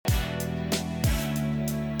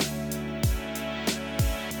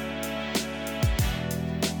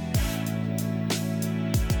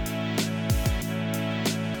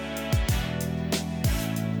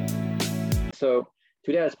So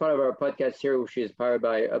today, as part of our podcast series, which is powered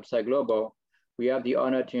by Upside Global, we have the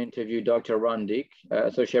honor to interview Dr. Ron Dick,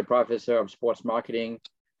 Associate Professor of Sports Marketing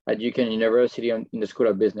at Duquesne University in the School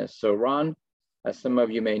of Business. So Ron, as some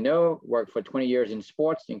of you may know, worked for 20 years in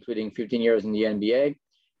sports, including 15 years in the NBA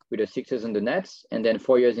with the Sixers and the Nets, and then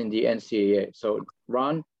 4 years in the NCAA. So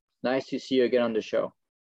Ron, nice to see you again on the show.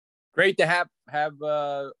 Great to have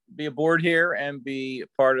be aboard here and be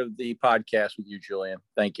part of the podcast with you, Julian.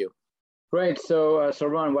 Thank you. Great. So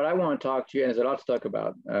Ron, what I want to talk to you, and there's a lot to talk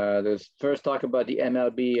about. There's first talk about the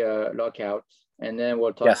MLB lockout, and then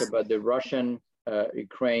we'll talk about the Russian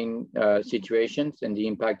Ukraine situations and the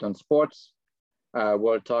impact on sports.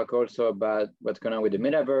 We'll talk also about what's going on with the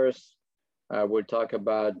Metaverse. We'll talk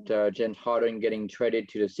about James Harden getting traded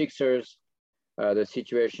to the Sixers, the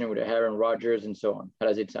situation with Aaron Rodgers, and so on. How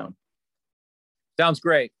does it sound? Sounds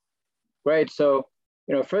great. Great. So,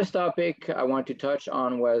 first topic I want to touch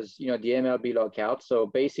on was, the MLB lockout. So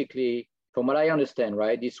basically, from what I understand,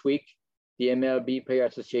 right, this week, the MLB Player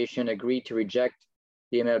Association agreed to reject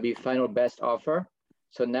the MLB final best offer.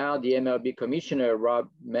 So now the MLB commissioner, Rob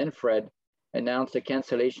Manfred, announced the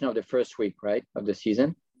cancellation of the first week, right, of the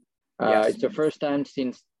season. It's the first time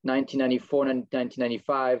since 1994 and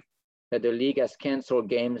 1995 that the league has canceled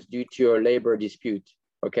games due to a labor dispute.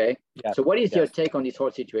 Okay. Yes. So what is your take on this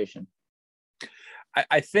whole situation?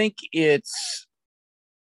 I think I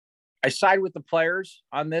side with the players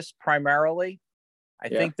on this primarily. I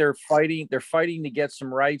think they're fighting to get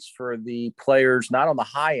some rights for the players, not on the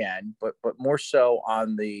high end, but more so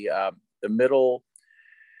on the middle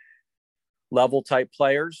level type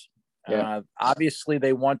players. Obviously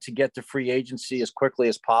they want to get to free agency as quickly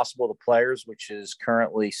as possible, the players, which is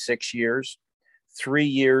currently 6 years, 3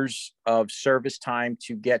 years of service time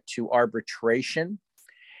to get to arbitration.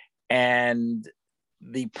 And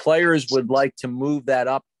the players would like to move that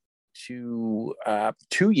up to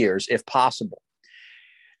 2 years if possible.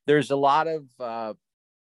 There's a lot of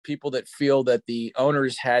people that feel that the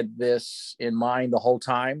owners had this in mind the whole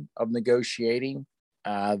time of negotiating.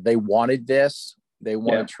 They wanted this. They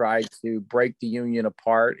want to try to break the union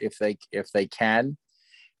apart if they can.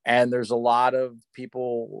 And there's a lot of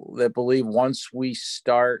people that believe once we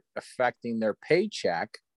start affecting their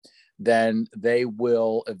paycheck, then they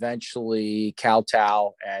will eventually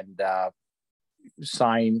kowtow and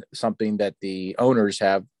sign something that the owners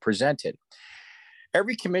have presented.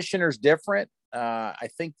 Every commissioner is different. I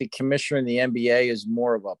think the commissioner in the NBA is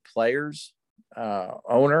more of a player's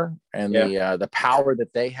owner, and the power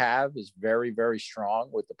that they have is very, very strong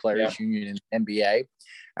with the players union in NBA.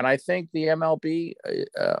 And I think the MLB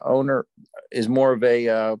owner is more of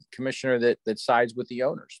a commissioner that sides with the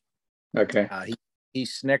owners. Okay. He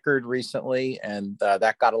snickered recently, and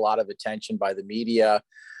that got a lot of attention by the media,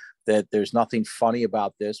 that there's nothing funny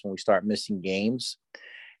about this when we start missing games.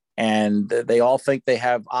 And they all think they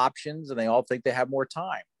have options, and they all think they have more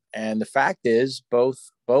time. And the fact is both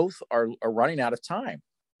are running out of time,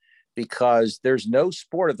 because there's no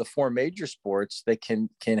sport of the four major sports that can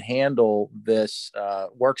handle this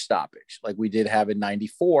work stoppage like we did have in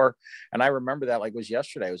 94. And I remember that like it was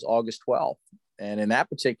yesterday. It was August 12th. And in that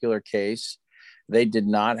particular case, they did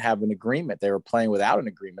not have an agreement. They were playing without an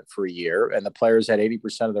agreement for a year, and the players had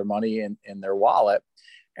 80% of their money in their wallet.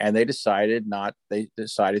 And they decided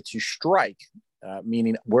to strike,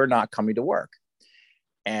 meaning we're not coming to work.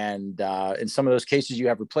 And in some of those cases, you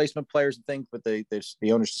have replacement players and things, but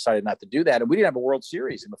the owners decided not to do that. And we didn't have a World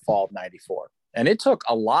Series in the fall of 94. And it took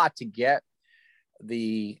a lot to get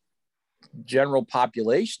the general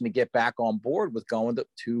population to get back on board with going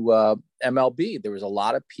to MLB. There was a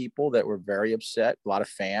lot of people that were very upset, a lot of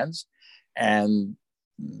fans, and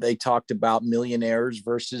they talked about millionaires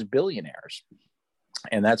versus billionaires.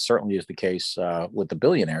 And that certainly is the case with the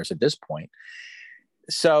billionaires at this point.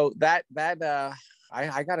 So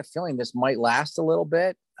I got a feeling this might last a little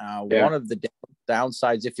bit. One of the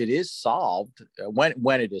downsides, if it is solved,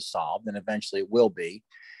 when it is solved, and eventually it will be,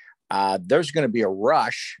 there's going to be a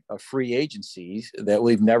rush of free agencies that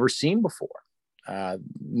we've never seen before.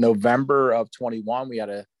 November of 21, we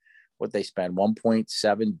had what they spend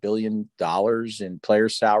 $1.7 billion in player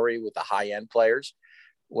salary with the high end players.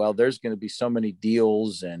 Well, there's going to be so many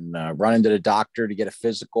deals and running to the doctor to get a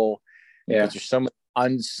physical. Because there's so many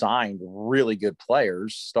unsigned, really good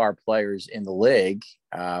players, star players in the league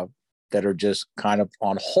that are just kind of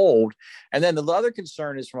on hold. And then the other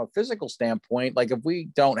concern is from a physical standpoint, like if we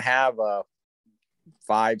don't have a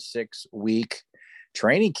 5-6 week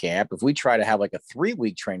training camp, if we try to have like a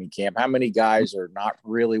 3-week training camp, how many guys are not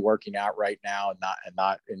really working out right now and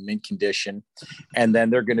not in mint condition? And then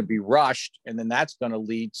they're going to be rushed. And then that's going to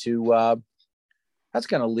lead to that's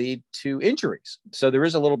going to lead to injuries. So there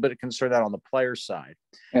is a little bit of concern that on the player side.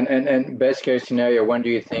 And best case scenario, when do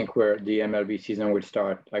you think where the MLB season would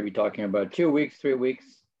start? Are we talking about 2 weeks, 3 weeks,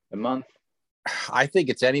 a month? I think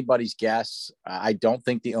it's anybody's guess. I don't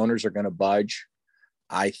think the owners are going to budge.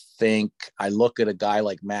 I think I look at a guy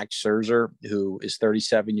like Max Scherzer, who is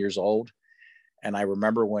 37 years old. And I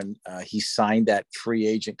remember when he signed that free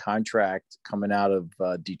agent contract coming out of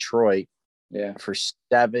Detroit for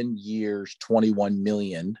 7 years, $21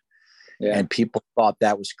 million. Yeah. And people thought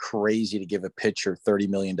that was crazy to give a pitcher $30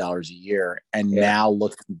 million a year. And now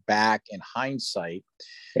looking back in hindsight,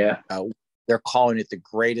 they're calling it the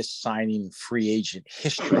greatest signing in free agent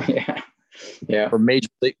history for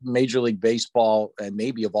Major League Baseball and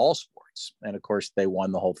maybe of all sports. And of course, they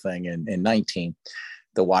won the whole thing in 19,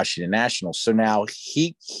 the Washington Nationals. So now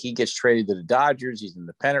he gets traded to the Dodgers. He's in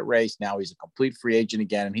the pennant race. Now he's a complete free agent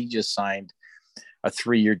again. And he just signed a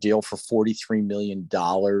 3-year deal for $43 million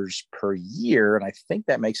per year. And I think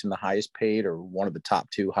that makes him the highest paid or one of the top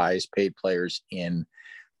 2 highest paid players in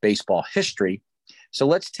baseball history. So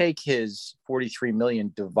let's take his $43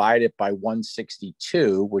 million, divide it by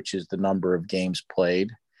 162, which is the number of games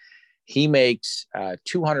played. He makes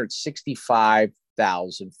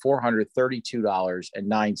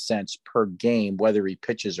 $265,432.09 per game, whether he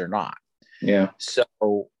pitches or not. Yeah.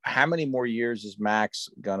 So how many more years is Max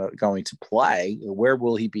going to play? Where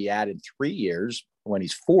will he be at in 3 years when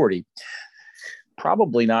he's 40?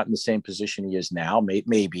 Probably not in the same position he is now,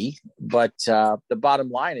 maybe. But the bottom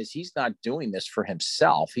line is he's not doing this for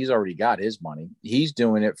himself. He's already got his money. He's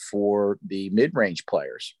doing it for the mid-range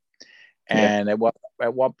players. And at what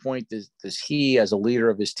point does he, as a leader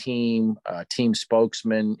of his team, team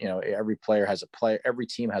spokesman, every team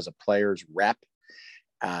has a player's rep.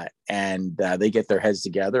 And they get their heads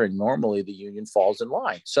together, and normally the union falls in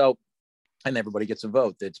line. So, and everybody gets a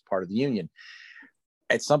vote that's part of the union.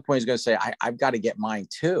 At some point, he's going to say, I've got to get mine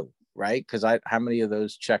too, right? Because how many of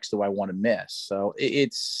those checks do I want to miss? So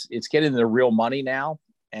it's getting the real money now.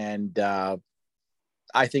 And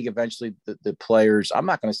I think eventually the players, I'm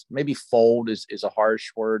not going to, maybe fold is a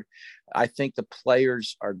harsh word. I think the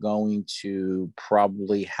players are going to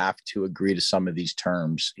probably have to agree to some of these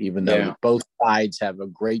terms, even though both sides have a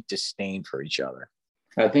great disdain for each other.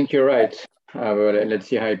 I think you're right. But let's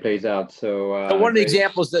see how it plays out. So one of the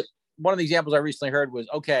examples I recently heard was,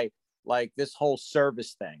 okay, like this whole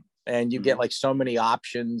service thing. And you get like so many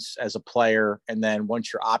options as a player. And then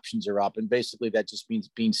once your options are up, and basically that just means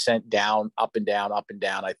being sent down, up and down, up and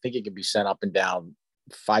down. I think it can be sent up and down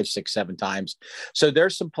 5, 6, 7 times. So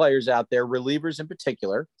there's some players out there, relievers in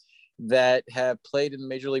particular, that have played in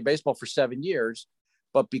Major League Baseball for 7 years,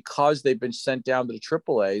 but because they've been sent down to the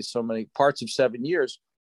AAA so many parts of 7 years,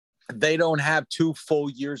 they don't have 2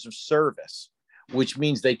 full years of service, which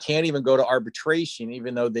means they can't even go to arbitration,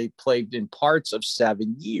 even though they played in parts of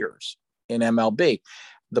 7 years in MLB.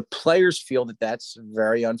 The players feel that that's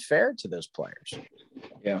very unfair to those players.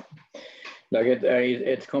 Yeah. Like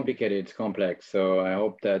it's complicated, it's complex. So I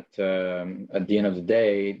hope that at the end of the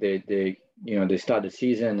day, they start the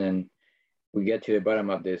season and we get to the bottom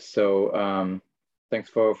of this. So thanks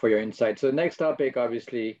for your insight. So the next topic,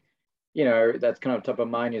 obviously, that's kind of top of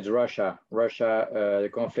mind is Russia. The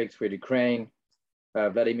conflicts with Ukraine.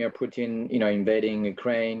 Vladimir Putin, invading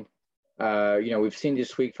Ukraine. We've seen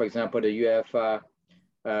this week, for example, the UEFA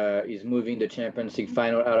is moving the Champions League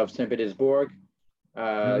final out of St. Petersburg.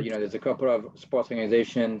 There's a couple of sports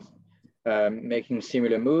organizations making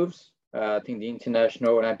similar moves. I think the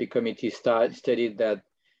International Olympic Committee stated that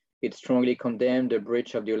it strongly condemned the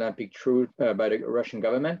breach of the Olympic truce by the Russian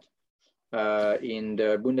government in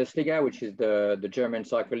the Bundesliga, which is the German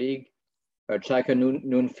soccer league. Schalke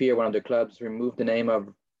 04, one of the clubs, removed the name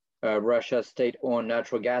of Russia's state-owned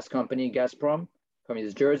natural gas company, Gazprom, from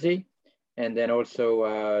his jersey. And then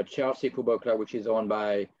also Chelsea Football Club, which is owned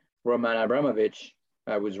by Roman Abramovich,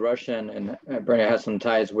 who's Russian and apparently has some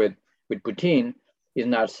ties with Putin, is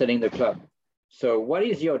now selling the club. So what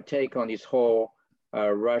is your take on this whole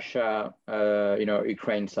Russia,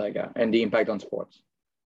 Ukraine saga and the impact on sports?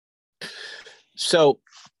 So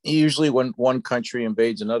usually when one country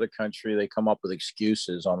invades another country, they come up with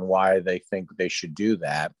excuses on why they think they should do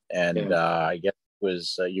that. And I guess it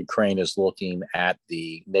was Ukraine is looking at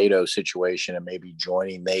the NATO situation and maybe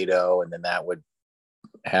joining NATO, and then that would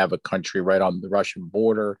have a country right on the Russian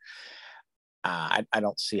border. I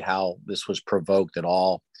don't see how this was provoked at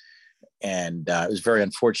all. And it was very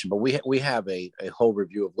unfortunate. But we have a whole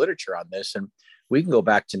review of literature on this, and we can go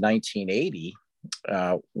back to 1980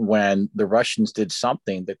 when the Russians did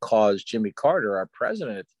something that caused Jimmy Carter, our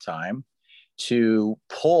president at the time, to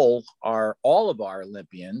pull all of our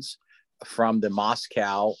Olympians from the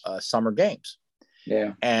Moscow Summer Games.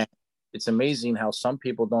 Yeah. And it's amazing how some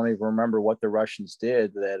people don't even remember what the Russians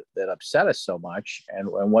did that upset us so much. And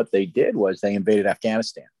what they did was they invaded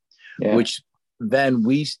Afghanistan, which then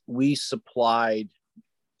we supplied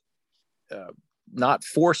not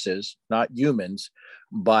forces, not humans,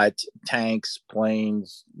 but tanks,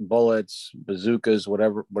 planes, bullets, bazookas,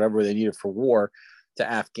 whatever they needed for war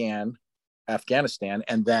to Afghanistan.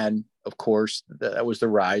 And then, of course, that was the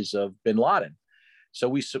rise of bin Laden.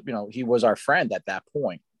 So he was our friend at that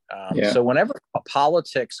point. So whenever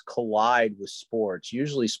politics collide with sports,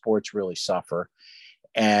 usually sports really suffer.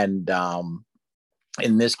 And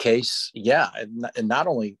in this case, and not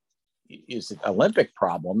only is it Olympic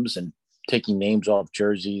problems and taking names off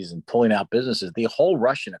jerseys and pulling out businesses, the whole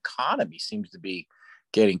Russian economy seems to be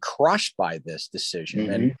getting crushed by this decision.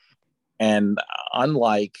 Mm-hmm. And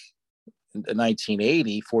unlike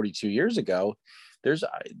 1980, 42 years ago, there's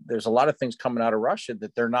a lot of things coming out of Russia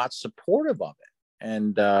that they're not supportive of it.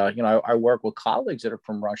 And, I work with colleagues that are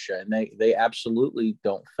from Russia, and they absolutely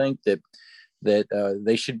don't think that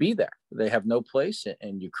they should be there. They have no place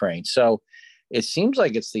in Ukraine. So it seems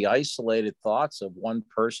like it's the isolated thoughts of one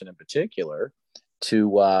person in particular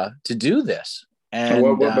to do this.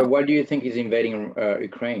 And but what do you think he's invading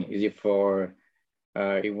Ukraine? Is it for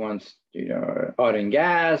he wants oil and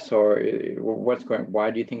gas, or what's going?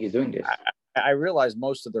 Why do you think he's doing this? I realize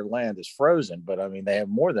most of their land is frozen, but I mean they have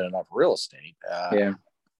more than enough real estate.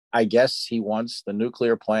 I guess he wants the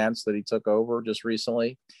nuclear plants that he took over just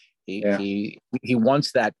recently. He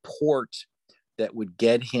wants that port that would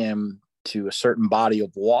get him to a certain body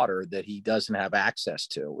of water that he doesn't have access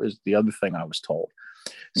to, is the other thing I was told.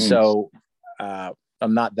 So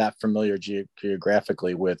I'm not that familiar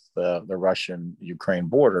geographically with the Russian-Ukraine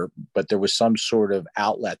border, but there was some sort of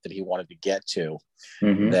outlet that he wanted to get to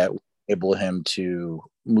that would enable him to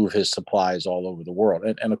move his supplies all over the world.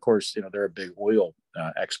 And of course, they're a big oil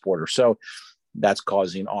exporter. So that's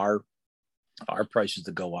causing our prices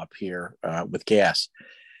to go up here with gas.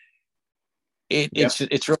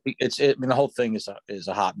 It's really the whole thing is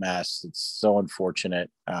a hot mess. It's so unfortunate.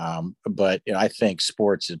 But I think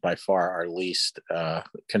sports is by far our least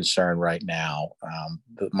concern right now.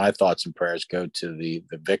 My thoughts and prayers go to the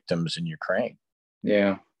victims in Ukraine.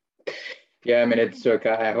 Yeah. I mean, it's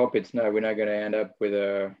I hope we're not going to end up with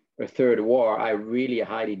a third war. I really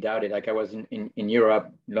highly doubt it. Like I was in Europe,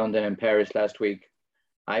 London and Paris last week.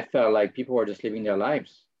 I felt like people were just living their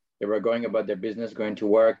lives. They were going about their business, going to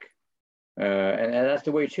work. And that's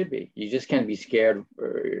the way it should be. You just can't be scared.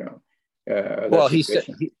 Well, he said,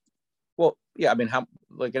 I mean, how,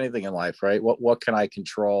 like anything in life, right? What can I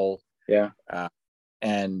control? Yeah.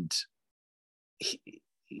 And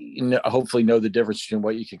hopefully know the difference between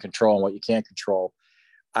what you can control and what you can't control.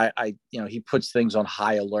 He puts things on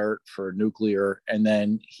high alert for nuclear, and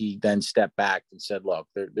then he stepped back and said, look,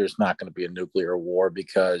 there's not going to be a nuclear war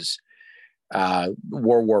because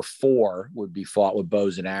World War IV would be fought with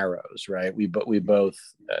bows and arrows, right? We both.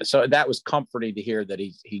 So that was comforting to hear that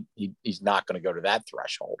he's not going to go to that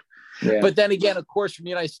threshold. Yeah. But then again, of course, from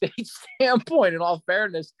the United States standpoint, in all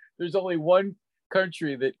fairness, there's only one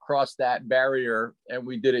country that crossed that barrier, and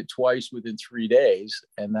we did it twice within 3 days,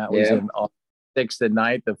 and that was in 6th and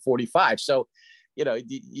 9th of 45. So,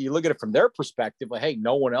 you look at it from their perspective, like, hey,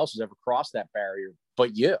 no one else has ever crossed that barrier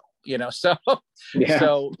but you. So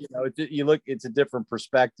you look, it's a different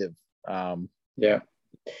perspective. Well,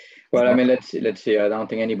 I mean, let's see. I don't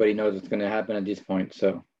think anybody knows what's going to happen at this point.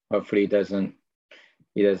 So hopefully he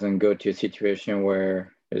doesn't go to a situation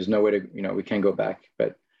where there's no way to, we can't go back.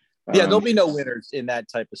 But there'll be no winners in that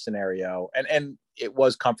type of scenario. And it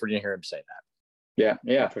was comforting to hear him say that.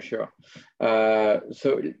 Yeah, for sure.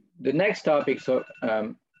 So the next topic. So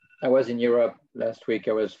I was in Europe last week.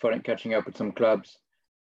 I was catching up with some clubs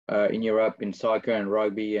in Europe in soccer and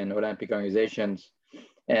rugby and Olympic organizations.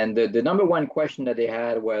 And the number one question that they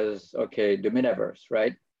had was, okay, the Metaverse,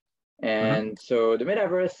 right? And so the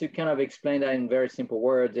Metaverse, to kind of explain that in very simple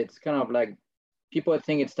words, it's kind of like, people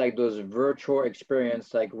think it's like those virtual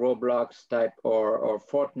experience, like Roblox type or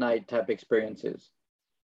Fortnite type experiences.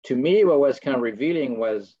 To me, what was kind of revealing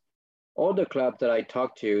was all the clubs that I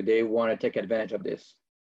talked to, they want to take advantage of this,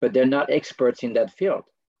 but they're not experts in that field.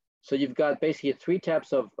 So you've got basically three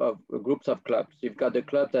types of groups of clubs. You've got the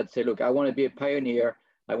clubs that say, look, I want to be a pioneer.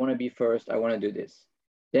 I want to be first. I want to do this.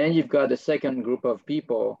 Then you've got the second group of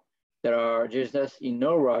people that are just in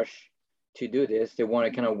no rush to do this. They want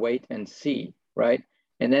to kind of wait and see, right?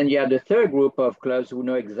 And then you have the third group of clubs who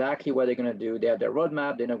know exactly what they're going to do. They have their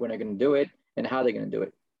roadmap. They know when they're going to do it and how they're going to do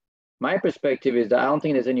it. My perspective is that I don't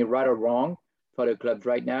think there's any right or wrong for the clubs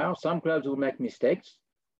right now. Some clubs will make mistakes.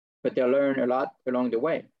 but they'll learn a lot along the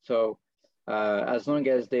way. So as long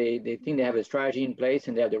as they think they have a strategy in place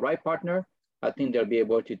and they have the right partner, I think they'll be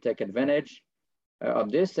able to take advantage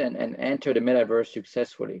of this and enter the metaverse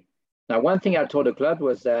successfully. Now, one thing I told the club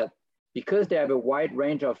was that because they have a wide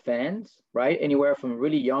range of fans, right? Anywhere from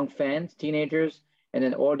really young fans, teenagers, and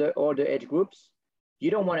then older age groups,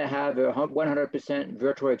 you don't want to have a 100%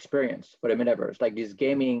 virtual experience for the metaverse, like this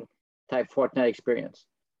gaming type Fortnite experience.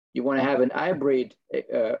 You want to have an hybrid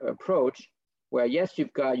approach where, yes, you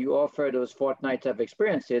offer those Fortnite type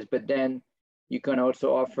experiences, but then you can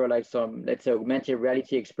also offer like some, let's say, augmented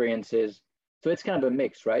reality experiences. So it's kind of a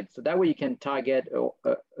mix, right? So that way you can target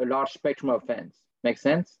a large spectrum of fans. Make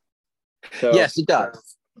sense? So, yes, it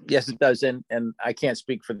does. Yes, it does. And I can't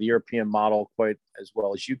speak for the European model quite as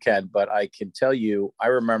well as you can, but I can tell you, I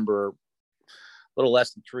remember a little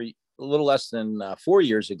less than 4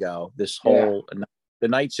 years ago, this whole the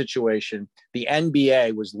night situation, the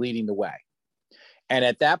NBA was leading the way. And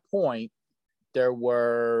at that point, there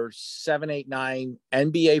were 7, 8, 9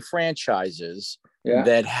 NBA franchises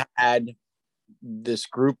that had this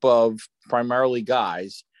group of primarily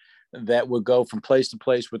guys that would go from place to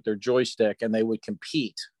place with their joystick and they would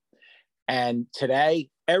compete. And today,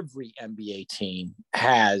 every NBA team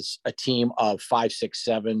has a team of 5, 6,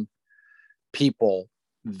 7 people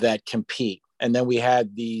that compete. And then we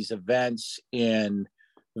had these events in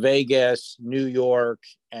Vegas, New York,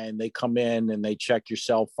 and they come in and they check your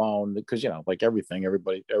cell phone because, like everything,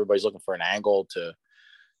 everybody's looking for an angle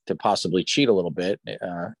to possibly cheat a little bit.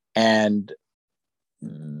 And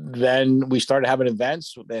then we started having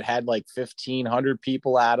events that had like 1,500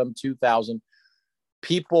 people at them, 2,000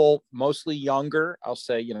 people, mostly younger. I'll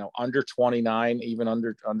say, under 29, even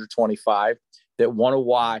under 25, that want to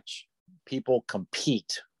watch people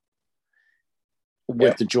compete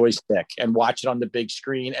with the joystick and watch it on the big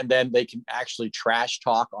screen. And then they can actually trash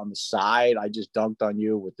talk on the side. I just dunked on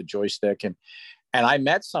you with the joystick. And I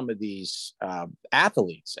met some of these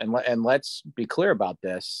athletes, and let's be clear about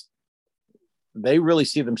this. They really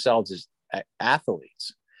see themselves as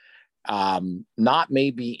athletes, not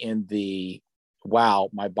maybe in the, wow,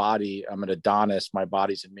 my body, I'm an Adonis, my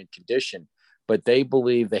body's in mint condition, but they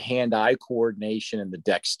believe the hand-eye coordination and the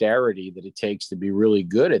dexterity that it takes to be really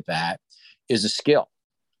good at that is a skill.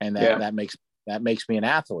 And that makes me an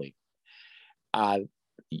athlete.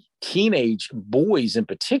 Teenage boys in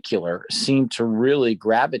particular seem to really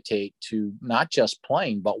gravitate to not just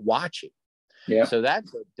playing, but watching. Yeah. So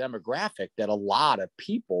that's a demographic that a lot of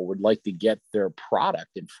people would like to get their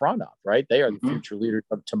product in front of, right? They are the future leaders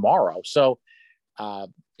of tomorrow. So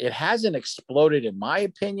it hasn't exploded, in my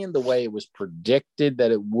opinion, the way it was predicted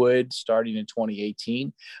that it would starting in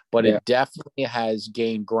 2018, but it definitely has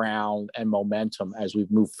gained ground and momentum as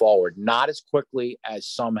we've moved forward. Not as quickly as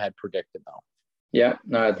some had predicted, though. Yeah,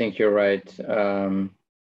 no, I think you're right. The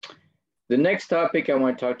next topic I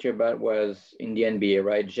want to talk to you about was in the NBA,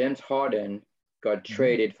 right? James Harden got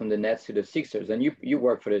traded from the Nets to the Sixers, and you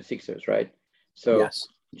work for the Sixers, right? So yes.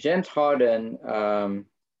 James Harden,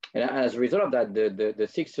 and as a result of that, the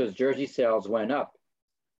Sixers jersey sales went up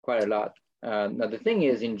quite a lot. Now the thing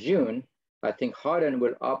is, in June, I think Harden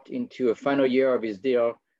will opt into a final year of his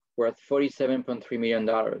deal worth $47.3 million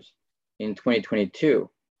in 2022.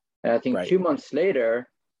 And I think 2 months later,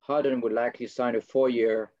 Harden would likely sign a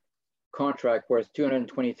 4-year contract worth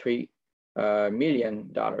 $223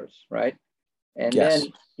 million, right? And then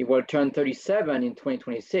he will turn 37 in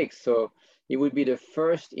 2026. So he would be the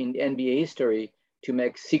first in NBA history to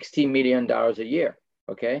make $60 million a year,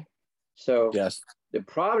 okay? So the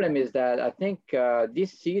problem is that I think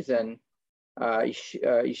this season,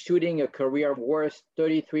 he's shooting a career worst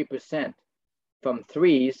 33% from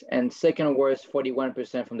threes and second worst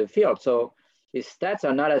 41% from the field. So his stats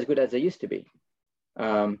are not as good as they used to be.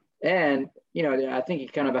 And, I think he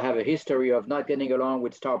kind of have a history of not getting along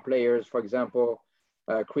with star players, for example,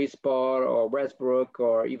 Chris Paul or Westbrook,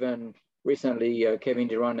 or even recently Kevin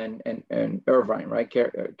Durant and Irvine, right?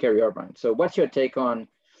 Kyrie Irvine. So what's your take on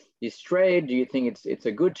this trade? Do you think it's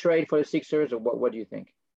a good trade for the Sixers, or what do you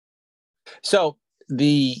think? So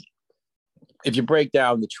if you break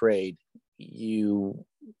down the trade, you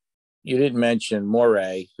didn't mention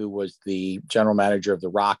Morey, who was the general manager of the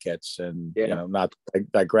Rockets, and not to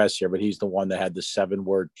digress here, but he's the one that had the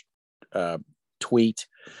 7-word tweet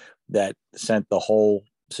that sent the whole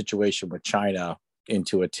situation with China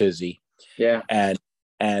into a tizzy. Yeah, and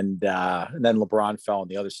then LeBron fell on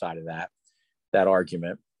the other side of that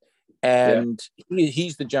argument, and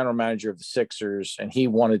he's the general manager of the Sixers, and he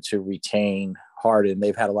wanted to retain Harden.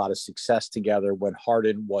 They've had a lot of success together when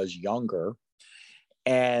Harden was younger.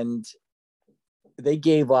 And they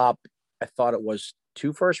gave up, I thought it was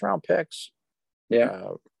 2 first-round picks. Yeah.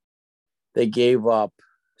 They gave up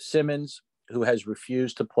Simmons, who has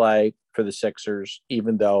refused to play for the Sixers,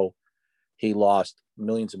 even though he lost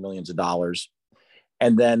millions and millions of dollars.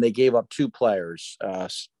 And then they gave up 2 players,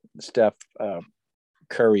 Steph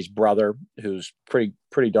Curry's brother, who's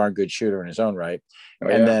pretty darn good shooter in his own right. Oh,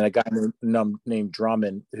 and then a guy named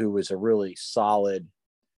Drummond, who was a really solid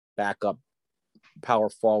backup power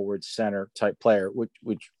forward center type player,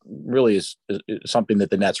 which really is something that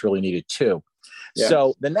the Nets really needed too. Yeah.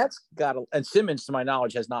 So the Nets and Simmons, to my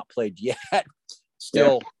knowledge, has not played yet.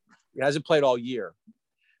 Still, he hasn't played all year,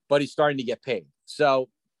 but he's starting to get paid. So,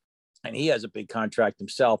 and he has a big contract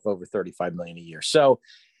himself, over $35 million a year. So,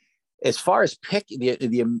 as far as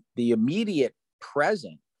the immediate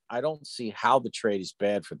present, I don't see how the trade is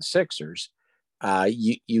bad for the Sixers.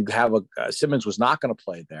 You have Simmons was not going to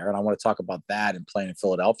play there, and I want to talk about that and playing in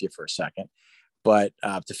Philadelphia for a second. But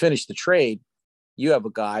to finish the trade, you have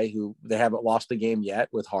a guy who they haven't lost a game yet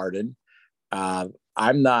with Harden.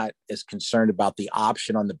 I'm not as concerned about the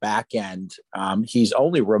option on the back end. He's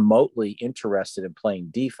only remotely interested in playing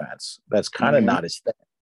defense. That's kind of not his thing.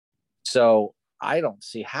 So I don't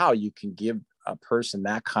see how you can give a person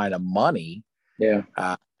that kind of money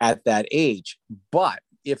at that age. But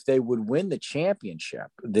if they would win the championship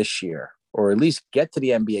this year, or at least get to the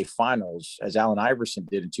NBA Finals, as Allen Iverson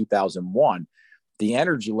did in 2001, the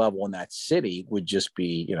energy level in that city would just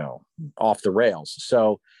be, off the rails.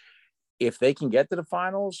 So if they can get to the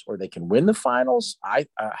finals, or they can win the finals,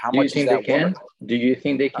 how much is that? Do you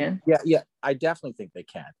think they can? Yeah, I definitely think they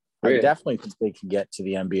can. Really? I definitely think they can get to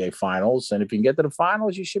the NBA Finals, and if you can get to the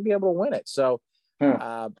finals, you should be able to win it. So,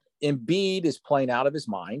 Embiid is playing out of his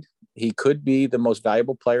mind. He could be the most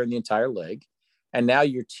valuable player in the entire league, and now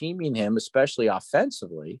you're teaming him, especially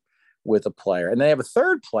offensively, with a player. And they have a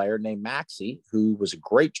third player named Maxey, who was a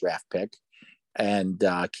great draft pick and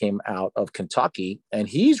came out of Kentucky, and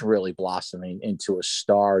he's really blossoming into a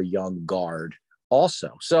star young guard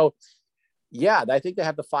also. So, yeah, I think they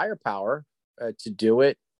have the firepower to do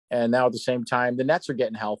it. And now at the same time, the Nets are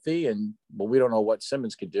getting healthy, but we don't know what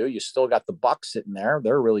Simmons could do. You still got the Bucks sitting there.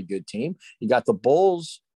 They're a really good team. You got the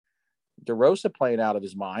Bulls, DeRozan playing out of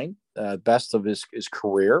his mind, best of his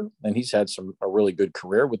career. And he's had a really good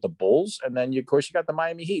career with the Bulls. And then, of course, you got the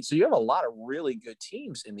Miami Heat. So you have a lot of really good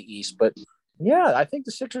teams in the East. But, yeah, I think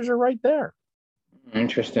the Sixers are right there.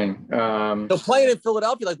 Interesting. So playing in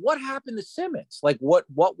Philadelphia, like, what happened to Simmons? Like, what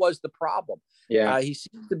was the problem? Yeah, he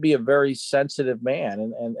seems to be a very sensitive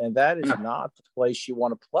man, and that is not the place you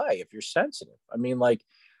want to play if you're sensitive. I mean, like,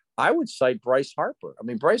 I would cite Bryce Harper. I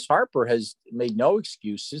mean, Bryce Harper has made no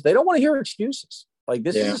excuses. They don't want to hear excuses. Like,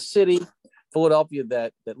 this is a city, Philadelphia,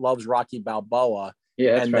 that loves Rocky Balboa.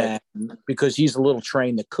 Yeah, that's right. Then, because he's a little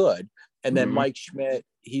train that could. And then Mike Schmidt,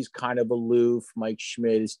 he's kind of aloof. Mike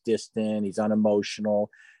Schmidt is distant. He's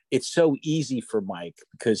unemotional. It's so easy for Mike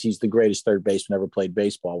because he's the greatest third baseman ever played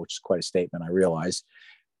baseball, which is quite a statement, I realize.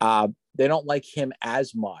 They don't like him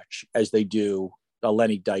as much as they do a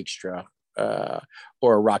Lenny Dykstra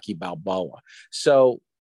or a Rocky Balboa. So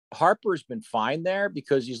Harper's been fine there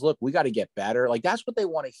because we got to get better. Like, that's what they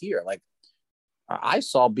want to hear. Like, I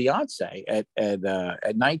saw Beyonce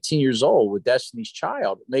at 19 years old with Destiny's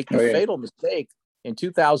Child make the fatal mistake in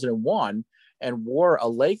 2001 and wore a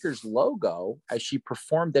Lakers logo as she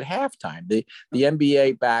performed at halftime. The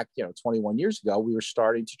NBA back, 21 years ago, we were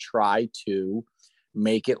starting to try to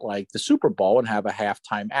make it like the Super Bowl and have a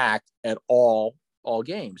halftime act at all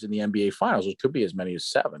games in the NBA Finals. It could be as many as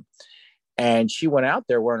 7. And she went out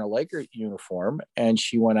there wearing a Laker uniform, and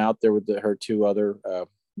she went out there with her 2 other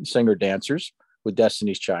singer dancers with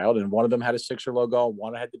Destiny's Child, and one of them had a Sixer logo,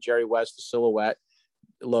 one had the Jerry West the silhouette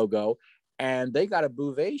logo, and they got a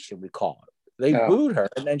boovation, we call it. They booed her,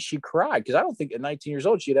 and then she cried because I don't think at 19 years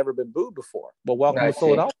old she had ever been booed before. But welcome to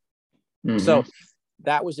Philadelphia. So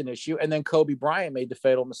that was an issue. And then Kobe Bryant made the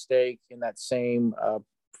fatal mistake in that same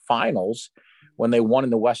finals when they won in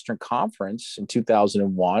the Western Conference in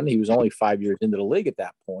 2001. He was only 5 years into the league at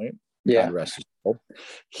that point. Yeah. God rest his soul.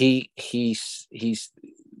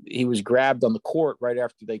 He was grabbed on the court right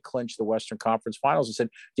after they clinched the Western Conference Finals and said,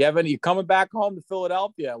 "Do you have you coming back home to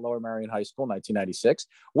Philadelphia at Lower Merion High School, 1996?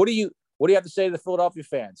 What do you have to say to the Philadelphia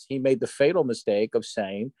fans?" He made the fatal mistake of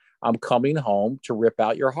saying, "I'm coming home to rip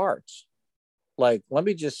out your hearts." Like, let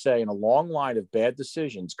me just say, in a long line of bad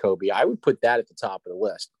decisions, Kobe, I would put that at the top of the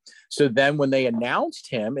list. So then when they announced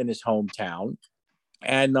him in his hometown,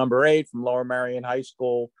 and number 8 from Lower Merion High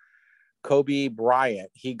School, Kobe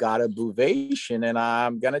Bryant, he got a boovation, and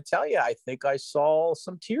I'm going to tell you, I think I saw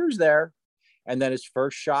some tears there. And then his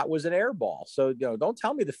first shot was an air ball. So, don't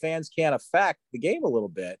tell me the fans can't affect the game a little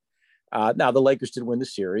bit. Now, the Lakers did win the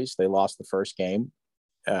series. They lost the first game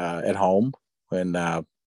at home when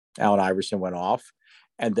Allen Iverson went off.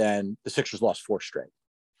 And then the Sixers lost 4 straight.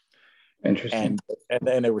 Interesting. And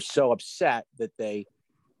then they were so upset that they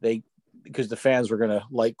because the fans were going to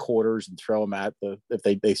light quarters and throw them at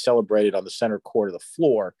they celebrated on the center court of the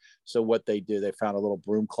floor. So what they did, they found a little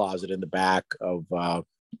broom closet in the back of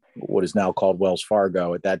what is now called Wells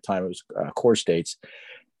Fargo. At that time, it was Core States.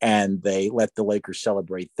 And they let the Lakers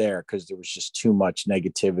celebrate there because there was just too much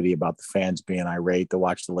negativity about the fans being irate to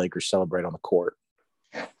watch the Lakers celebrate on the court.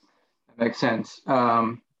 That makes sense.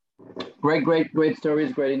 Great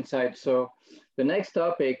stories, great insight. So the next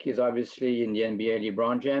topic is obviously in the NBA,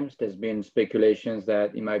 LeBron James. There's been speculations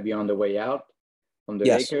that he might be on the way out from the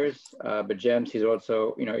Lakers. But James is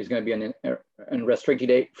also, he's going to be an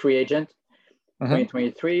unrestricted free agent.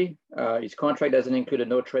 2023. His contract doesn't include a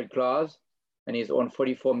no trade clause, and he's on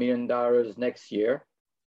 $44 million next year.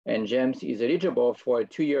 And James is eligible for a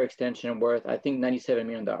 2-year extension worth, I think, $97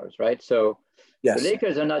 million, right? So the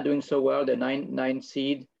Lakers are not doing so well. They're 9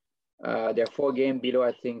 seed. They're 4 games below,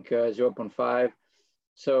 I think, 0.5.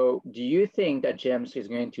 So do you think that James is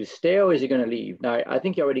going to stay or is he going to leave? Now, I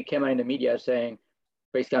think he already came out in the media saying,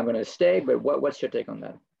 basically, I'm going to stay, but what's your take on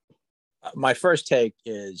that? My first take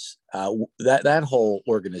is that whole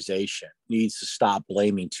organization needs to stop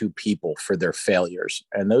blaming 2 people for their failures.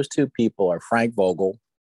 And those 2 people are Frank Vogel,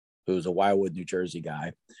 who's a Wildwood, New Jersey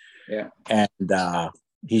guy. Yeah. And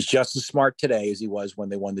he's just as smart today as he was when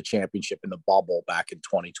they won the championship in the bubble back in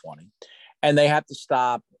 2020. And they have to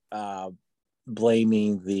stop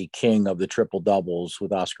blaming the king of the triple doubles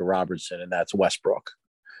with Oscar Robertson, and that's Westbrook.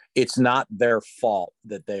 It's not their fault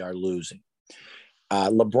that they are losing.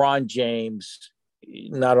 LeBron James,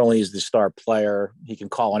 not only is the star player, he can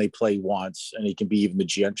call any play he wants, and he can be even the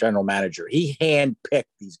general manager. He handpicked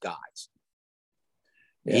these guys.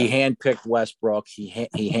 Yeah. He handpicked Westbrook. He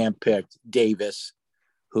handpicked Davis,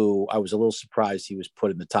 who I was a little surprised he was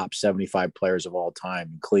put in the top 75 players of all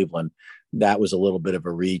time in Cleveland. That was a little bit of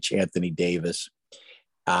a reach. Anthony Davis,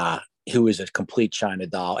 who is a complete China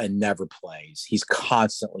doll and never plays. He's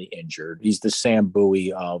constantly injured. He's the Sam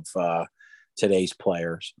Bowie of today's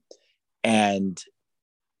players. And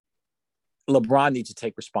LeBron needs to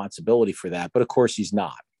take responsibility for that. But of course he's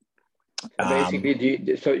not.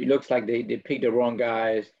 Basically, so it looks like they picked the wrong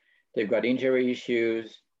guys. They've got injury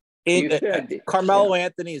issues. Carmelo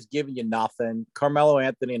Anthony is giving you nothing. Carmelo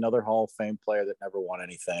Anthony, another Hall of Fame player that never won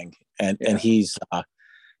anything. And he's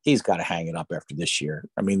got to hang it up after this year.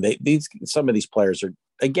 I mean, some of these players are,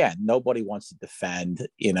 again, nobody wants to defend,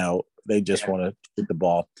 they just want to shoot the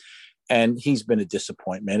ball. And he's been a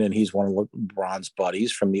disappointment, and he's one of LeBron's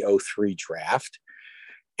buddies from the 2003 draft.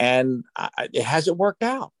 And it hasn't worked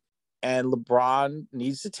out. And LeBron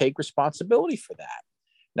needs to take responsibility for that.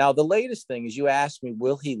 Now, the latest thing is you asked me,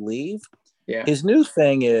 will he leave? Yeah. His new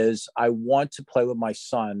thing is, I want to play with my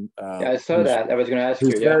son. I saw that. I was going to ask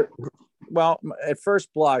you. Well, at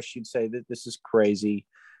first blush, you'd say that this is crazy.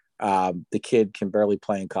 The kid can barely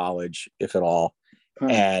play in college, if at all.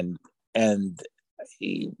 And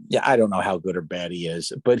I don't know how good or bad he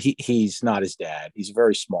is, but he's not his dad. He's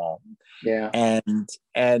very small. Yeah.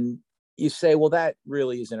 And you say, well, that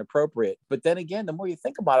really is inappropriate. But then again, the more you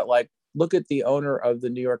think about it, like, look at the owner of the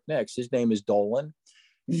New York Knicks. His name is Dolan.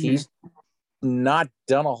 Mm-hmm. He's not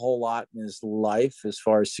done a whole lot in his life as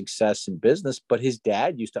far as success in business, but his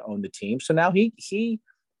dad used to own the team. So now he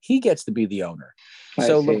gets to be the owner.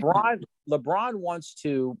 So LeBron wants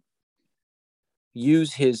to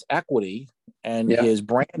use his equity and his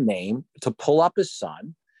brand name to pull up his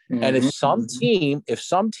son. Mm-hmm. And if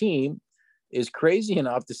some team is crazy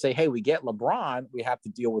enough to say, hey, we get LeBron, we have to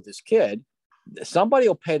deal with this kid, somebody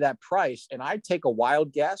will pay that price. And I'd take a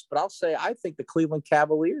wild guess, but I'll say I think the Cleveland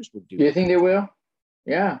Cavaliers would do. Do you think they will?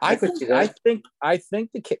 Yeah, I think the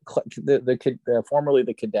formerly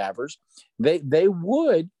the Cadavers, they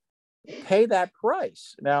would pay that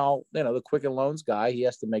price. Now, the Quicken Loans guy, he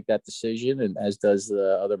has to make that decision, and as does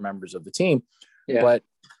the other members of the team. Yeah. But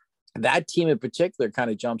that team in particular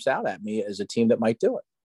kind of jumps out at me as a team that might do it.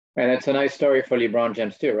 And it's a nice story for LeBron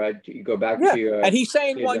James too, right? You go back to and he's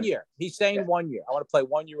saying 1 year. He's saying 1 year. I want to play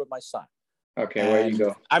 1 year with my son. Okay, where you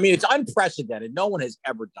go? I mean, it's unprecedented. No one has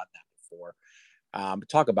ever done that before.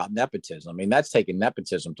 Talk about nepotism. I mean, that's taking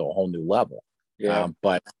nepotism to a whole new level. Yeah.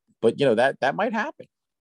 But that might happen.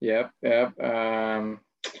 Yep. Look,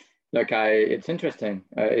 it's interesting.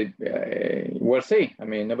 We'll see. I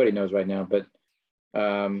mean, nobody knows right now, but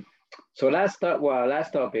so last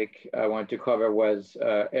topic I wanted to cover was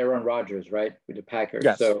Aaron Rodgers, right, with the Packers.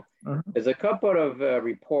 Yes. So there's a couple of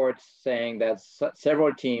reports saying that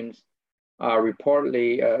several teams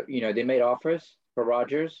reportedly, they made offers for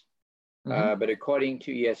Rodgers, but according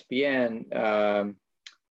to ESPN,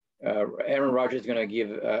 Aaron Rodgers is going to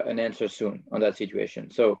give an answer soon on that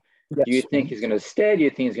situation. So Yes. do you think he's going to stay? Do you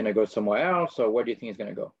think he's going to go somewhere else? Or where do you think he's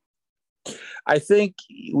going to go? I think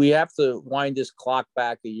we have to wind this clock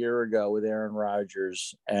back a year ago with Aaron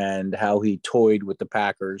Rodgers and how he toyed with the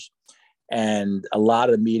Packers. And a lot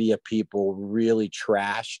of the media people really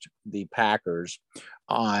trashed the Packers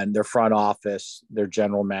on their front office, their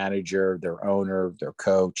general manager, their owner, their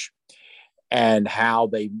coach, and how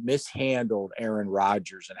they mishandled Aaron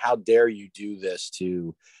Rodgers. And how dare you do this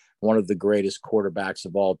to one of the greatest quarterbacks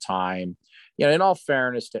of all time. In all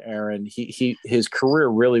fairness to Aaron, his career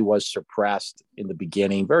really was suppressed in the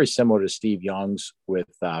beginning, very similar to Steve Young's with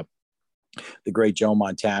the great Joe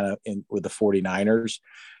Montana with the 49ers.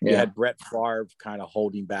 You had Brett Favre kind of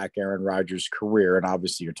holding back Aaron Rodgers' career. And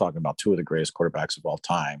obviously you're talking about two of the greatest quarterbacks of all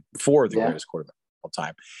time, four of the greatest quarterbacks of all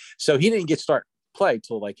time. So he didn't get start play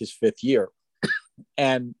till like his fifth year.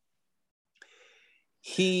 And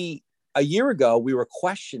a year ago, we were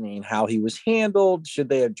questioning how he was handled. Should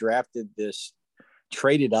they have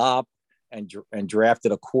traded up and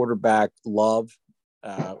drafted a quarterback, Love,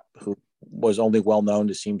 who was only well known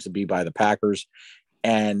to seems to be by the Packers.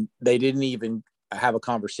 And they didn't even have a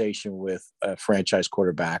conversation with a franchise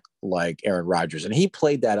quarterback like Aaron Rodgers. And he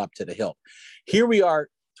played that up to the hilt. Here we are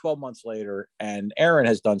 12 months later, and Aaron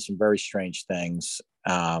has done some very strange things.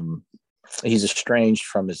 He's estranged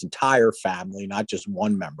from his entire family, not just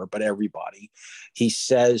one member, but everybody. He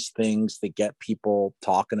says things that get people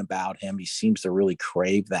talking about him. He seems to really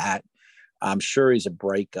crave that. I'm sure he's a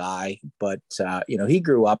bright guy, but, he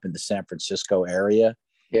grew up in the San Francisco area.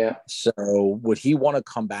 Yeah. So would he want to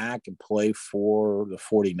come back and play for the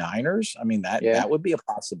 49ers? I mean, that would be a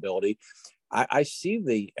possibility. I see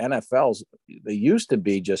the NFLs, they used to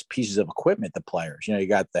be just pieces of equipment, the players. You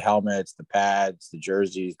got the helmets, the pads, the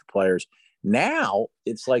jerseys, the players. Now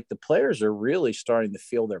it's like the players are really starting to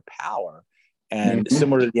feel their power, and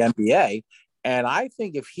similar to the NBA. And I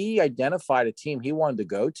think if he identified a team he wanted to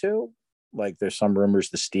go to, like there's some rumors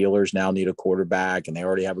the Steelers now need a quarterback and they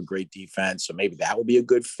already have a great defense, so maybe that would be a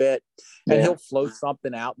good fit. And he'll float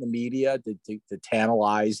something out in the media to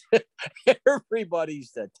tantalize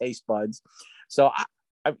everybody's taste buds. So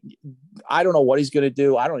I don't know what he's going to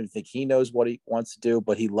do. I don't even think he knows what he wants to do,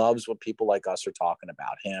 but he loves what people like us are talking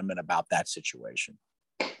about him and about that situation.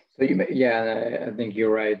 So I think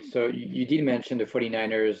you're right. So you did mention the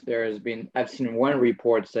 49ers. I've seen one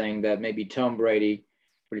report saying that maybe Tom Brady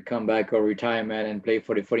will come back or retirement and play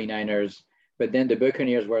for the 49ers. But then the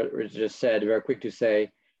Buccaneers were just said, very quick to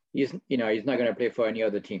say, he's not going to play for any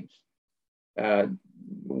other teams.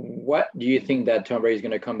 What do you think that Tom Brady is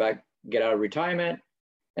going to come back, get out of retirement?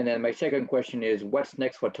 And then my second question is, what's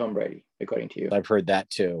next for Tom Brady, according to you? I've heard that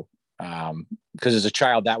too. Because as a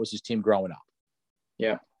child, that was his team growing up.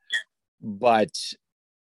 Yeah. But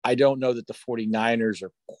I don't know that the 49ers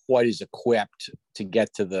are quite as equipped to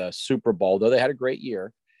get to the Super Bowl, though they had a great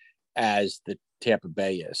year, as the Tampa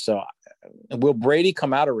Bay is. So will Brady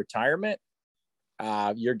come out of retirement?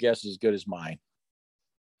 Your guess is as good as mine.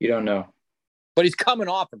 You don't know. But he's coming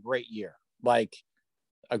off a great year, like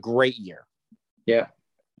a great year. Yeah.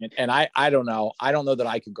 And I don't know. I don't know that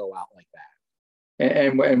I could go out like that.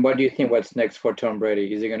 And what do you think? What's next for Tom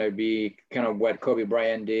Brady? Is it going to be kind of what Kobe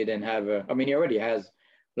Bryant did and have he already has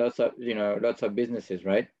lots of businesses,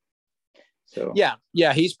 right? So yeah,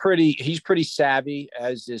 he's pretty savvy,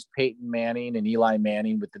 as is Peyton Manning and Eli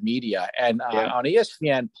Manning with the media. And on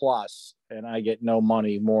ESPN Plus, and I get no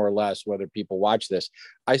money more or less whether people watch this,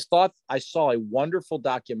 I thought I saw a wonderful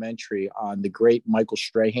documentary on the great Michael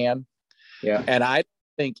Strahan. Yeah. And I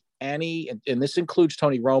think and this includes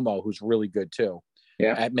Tony Romo, who's really good too,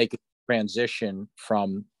 at making a transition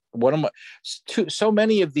from so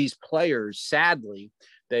many of these players, sadly,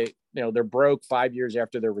 they're broke 5 years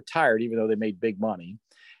after they're retired, even though they made big money.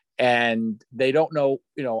 And they don't know,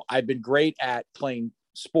 I've been great at playing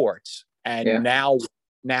sports. And now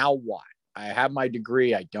what? I have my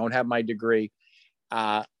degree. I don't have my degree.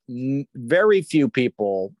 Very few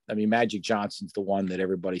people. I mean, Magic Johnson's the one that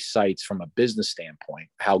everybody cites from a business standpoint,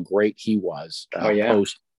 how great he was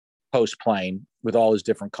post playing with all his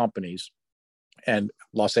different companies. And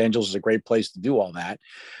Los Angeles is a great place to do all that.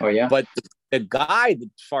 Oh, yeah. But the guy,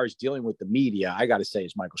 as far as dealing with the media, I got to say,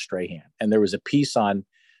 is Michael Strahan. And there was a piece on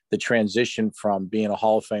the transition from being a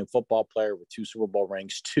Hall of Fame football player with 2 Super Bowl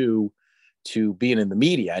rings to being in the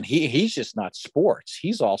media. And he's just not sports.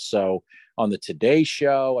 He's also on the Today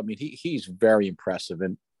Show. I mean, he's very impressive.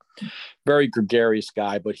 And very gregarious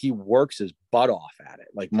guy, but he works his butt off at it.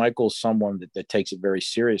 Like Michael's someone that takes it very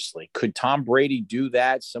seriously. Could Tom Brady do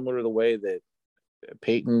that similar to the way that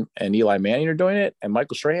Peyton and Eli Manning are doing it? And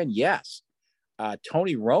Michael Strahan? Yes.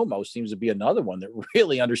 Tony Romo seems to be another one that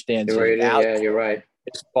really understands his value. Yeah, you're right.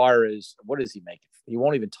 As far as what is he making? He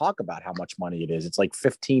won't even talk about how much money it is. It's like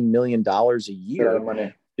 $15 million a year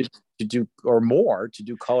to do or more to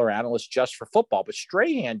do color analyst just for football. But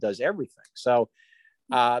Strahan does everything. So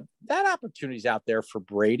that opportunity is out there for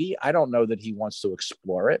Brady. I don't know that he wants to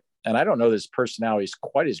explore it. And I don't know that his personality is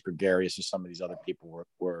quite as gregarious as some of these other people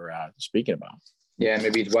were speaking about. Yeah,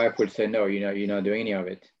 maybe his wife would say, no, you're not doing any of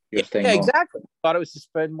it. You're staying home. Yeah, exactly. Thought it was to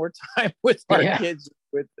spend more time with our kids,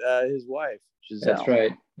 with his wife, Giselle. That's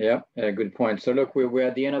right. Yeah, good point. So look, we're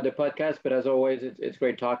at the end of the podcast, but as always, it's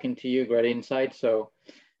great talking to you, great insight. So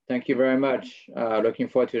thank you very much. Looking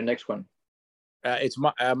forward to the next one. It's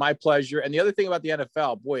my pleasure. And the other thing about the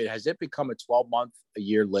NFL, boy, has it become a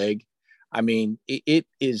 12-month-a-year league? I mean, it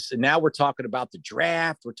is. Now we're talking about the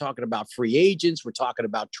draft. We're talking about free agents. We're talking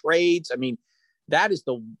about trades. I mean, that is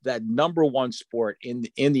that number one sport in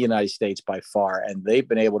the United States by far. And they've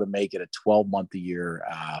been able to make it a 12-month-a-year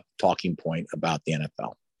talking point about the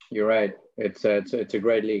NFL. You're right. It's a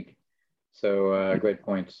great league. So great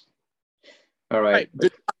points. All right.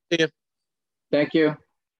 Good. Thank you.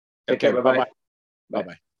 Take care. Bye-bye.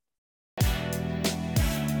 Bye-bye.